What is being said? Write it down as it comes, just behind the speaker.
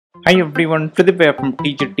Hi everyone, Tridib here from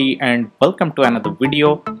TGT and welcome to another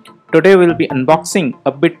video. Today we'll be unboxing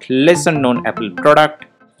a bit less known Apple product,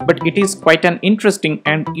 but it is quite an interesting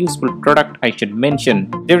and useful product I should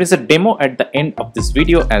mention. There is a demo at the end of this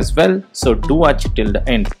video as well, so do watch till the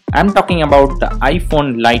end. I'm talking about the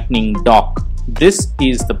iPhone Lightning dock. This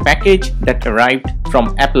is the package that arrived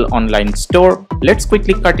from Apple online store. Let's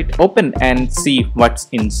quickly cut it open and see what's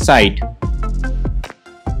inside.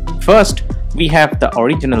 First, we have the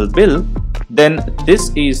original bill. Then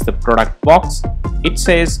this is the product box. It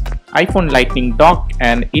says iPhone Lightning dock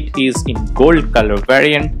and it is in gold color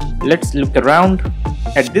variant. Let's look around.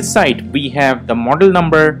 At this side we have the model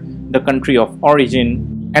number, the country of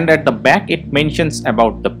origin, and at the back it mentions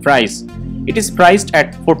about the price. It is priced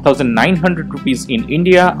at 4,900 rupees in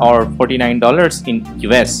India or $49 in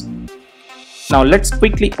US. Now let's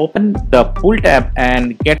quickly open the pull tab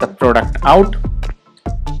and get the product out.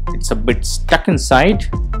 It's a bit stuck inside.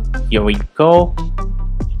 Here we go.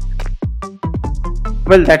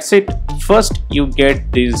 Well, that's it. First you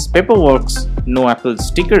get these paperwork, no Apple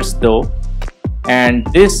stickers though, and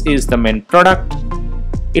this is the main product.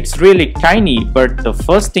 It's really tiny, but the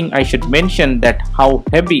first thing I should mention that how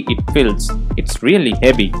heavy it feels. It's really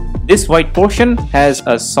heavy. This white portion has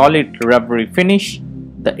a solid rubbery finish.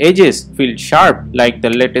 The edges feel sharp like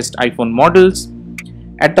the latest iPhone models.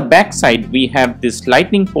 At the back side we have this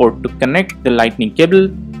lightning port to connect the lightning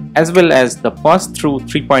cable, as well as the pass-through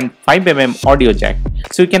 3.5mm audio jack,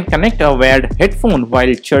 so you can connect a wired headphone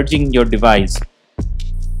while charging your device.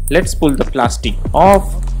 Let's pull the plastic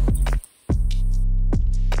off.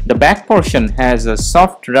 The back portion has a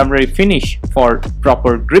soft rubbery finish for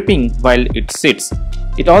proper gripping while it sits.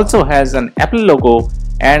 It also has an Apple logo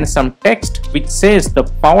and some text which says the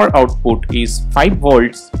power output is 5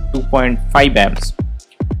 volts 2.5 amps.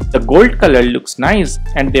 The gold color looks nice,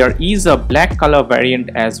 and there is a black color variant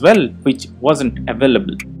as well which wasn't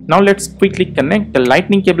available. Now let's quickly connect the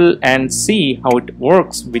lightning cable and see how it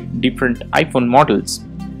works with different iPhone models.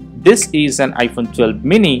 This is an iPhone 12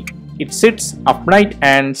 mini. It sits upright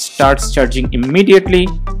and starts charging immediately.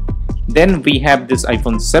 Then we have this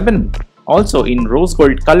iPhone 7, also in rose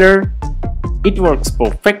gold color. It works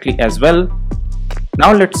perfectly as well.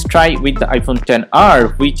 Now let's try with the iPhone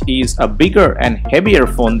XR, which is a bigger and heavier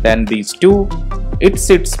phone than these two. It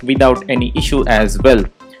sits without any issue as well.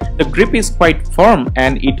 The grip is quite firm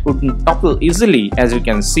and it wouldn't topple easily, as you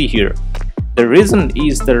can see here. The reason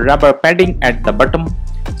is the rubber padding at the bottom,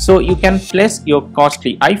 so you can place your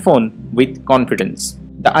costly iPhone with confidence.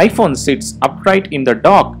 The iPhone sits upright in the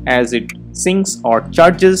dock as it syncs or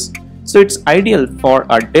charges, so it's ideal for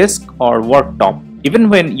a desk or worktop.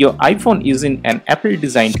 Even when your iPhone is in an Apple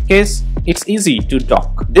designed case, it's easy to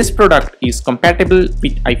dock. This product is compatible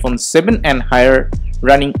with iPhone 7 and higher,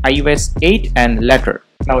 running iOS 8 and later.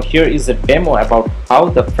 Now here is a demo about how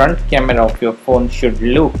the front camera of your phone should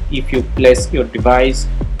look if you place your device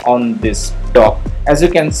on this dock. As you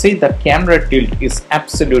can see, the camera tilt is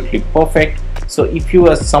absolutely perfect. So if you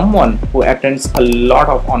are someone who attends a lot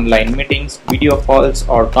of online meetings, video calls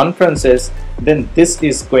or conferences, then this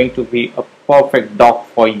is going to be a perfect dock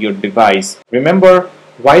for your device. Remember,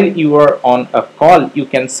 while you are on a call, you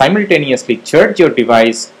can simultaneously charge your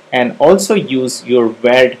device and also use your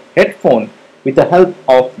wired headphone with the help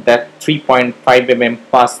of that 3.5mm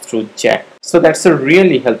pass-through jack. So that's a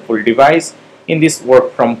really helpful device in this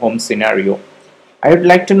work from home scenario. I would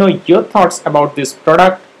like to know your thoughts about this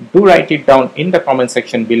product. Do write it down in the comment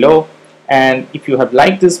section below, and if you have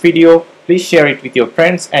liked this video, please share it with your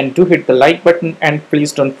friends and do hit the like button, and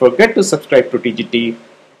please don't forget to subscribe to TGT.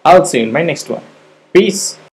 I'll see you in my next one. Peace.